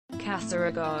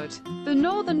Kasaragod. The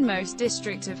northernmost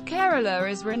district of Kerala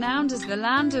is renowned as the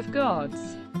land of gods,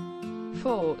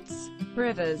 forts,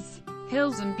 rivers,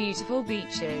 hills and beautiful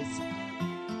beaches.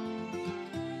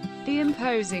 The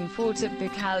imposing fort at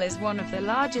Bekal is one of the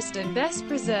largest and best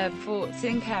preserved forts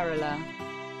in Kerala.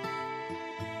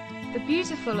 The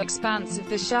beautiful expanse of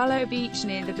the shallow beach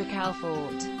near the Bekal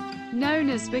Fort, known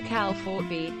as Bekal Fort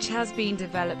Beach, has been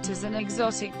developed as an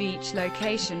exotic beach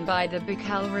location by the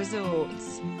Bekal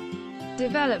Resorts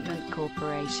Development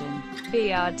Corporation,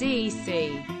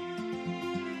 BRDC.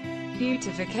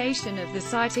 Beautification of the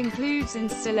site includes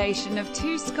installation of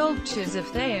 2 sculptures of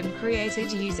Theyyam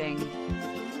created using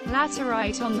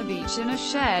laterite on the beach and a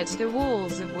shed, the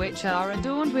walls of which are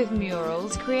adorned with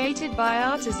murals created by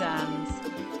artisans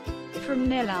from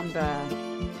Nilambur.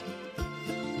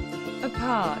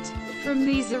 Apart from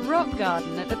these, a rock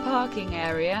garden at the parking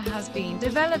area has been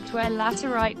developed where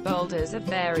laterite boulders of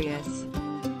various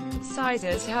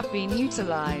sizes have been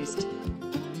utilized.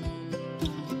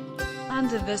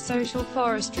 Under the social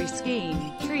forestry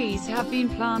scheme, trees have been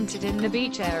planted in the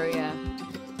beach area.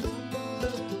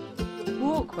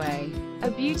 Walkway. A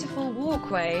beautiful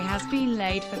walkway has been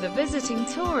laid for the visiting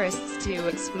tourists to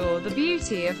explore the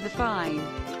beauty of the fine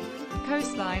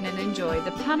coastline and enjoy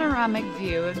the panoramic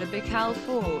view of the Bekal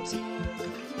Fort.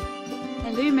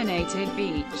 Illuminated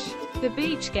beach. The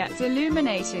beach gets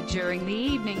illuminated during the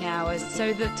evening hours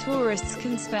so that tourists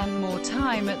can spend more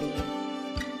time at the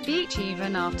beach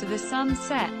even after the sun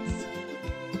sets.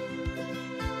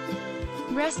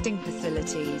 Resting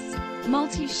facilities.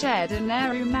 Multi-shed and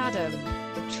Madam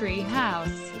Tree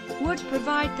House would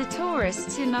provide the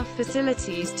tourists enough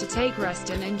facilities to take rest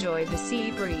and enjoy the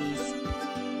sea breeze.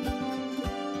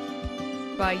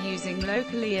 By using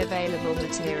locally available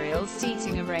materials,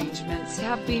 seating arrangements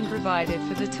have been provided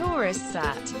for the tourists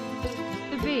at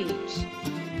the beach.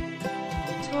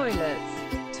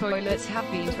 Toilets have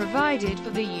been provided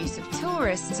for the use of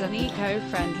tourists, and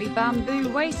eco-friendly bamboo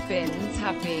waste bins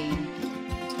have been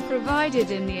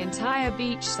provided in the entire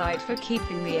beach site for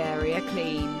keeping the area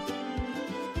clean.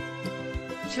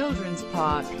 Children's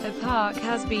Park. A park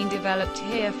has been developed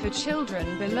here for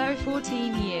children below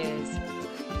 14 years.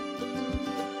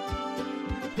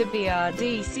 The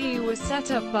BRDC was set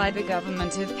up by the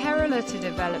Government of Kerala to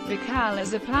develop Bekal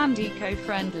as a planned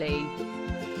eco-friendly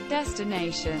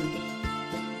destination.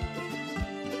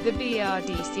 The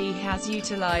BRDC has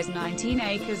utilized 19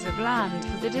 acres of land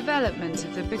for the development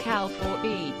of the Bekal Fort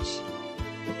Beach.